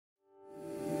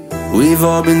We've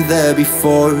all been there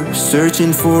before,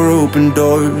 searching for open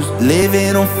doors,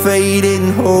 living on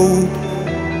fading hope.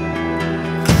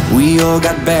 We all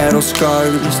got battle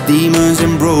scars, demons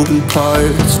and broken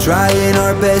parts, trying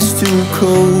our best to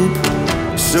cope.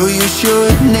 So you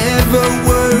should never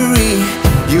worry,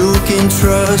 you can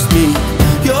trust me,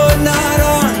 you're not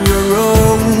on your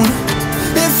own.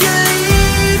 If you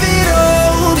leave it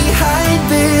all behind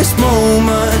this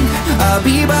moment, I'll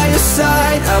be by your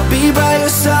side, I'll be by your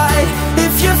side.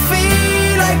 If you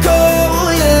feel like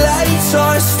all your lights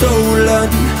are stolen,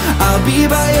 I'll be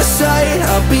by your side,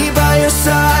 I'll be by your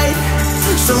side.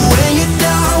 So when you're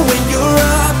down, when you're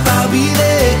up, I'll be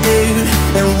there.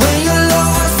 And when you're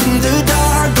lost in the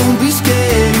dark, don't be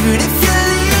scared. If you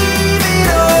leave it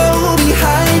all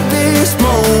behind this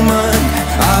moment,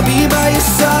 I'll be by your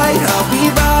side, I'll be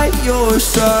by your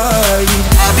side.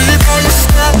 I'll be by your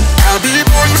side, I'll be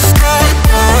by your side.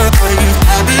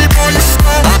 I'll be by your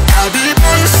side, I'll be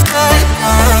by your side.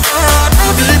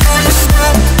 I'll be by your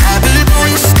side, I'll be by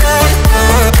your side.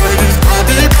 I'll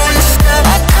be by your side,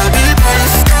 I'll be by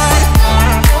your side.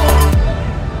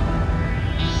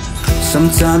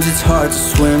 Sometimes it's hard to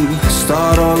swim,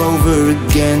 start all over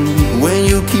again when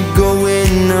you keep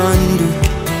going under.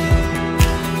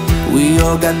 We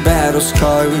all got battle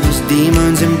scars,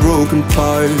 demons and broken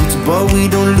parts, but we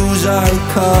don't lose our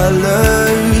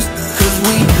colors. Cause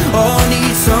we all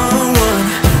need someone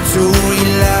to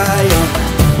rely on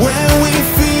when we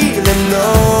feel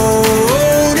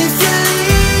alone. If you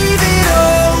leave it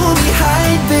all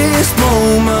behind this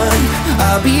moment,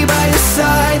 I'll be by your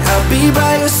side, I'll be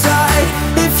by your side.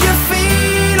 If you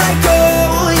feel like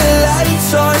all your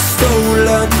lights are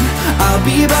stolen, I'll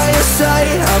be by your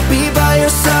side, I'll be by your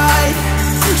side.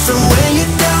 So when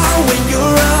you're down, when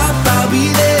you're up, I'll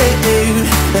be there.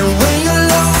 And when you're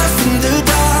lost in the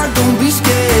dark, don't be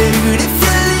scared. If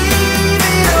you leave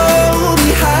it all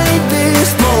behind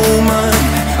this moment,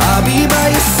 I'll be by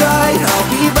your side, I'll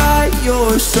be by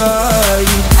your side.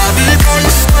 I'll be by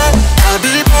your side, I'll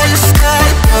be by your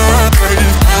side.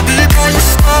 I'll be by your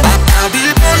side, I'll be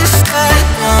by your side.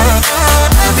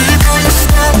 I'll be by your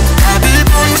side, I'll be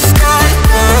by your side.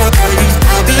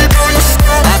 I'll be by your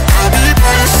side, I'll be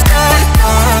by your side.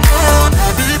 I'll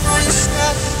be by your side,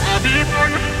 I'll be by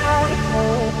your side.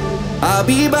 I'll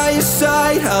be by your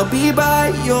side, I'll be by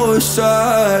your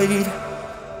side.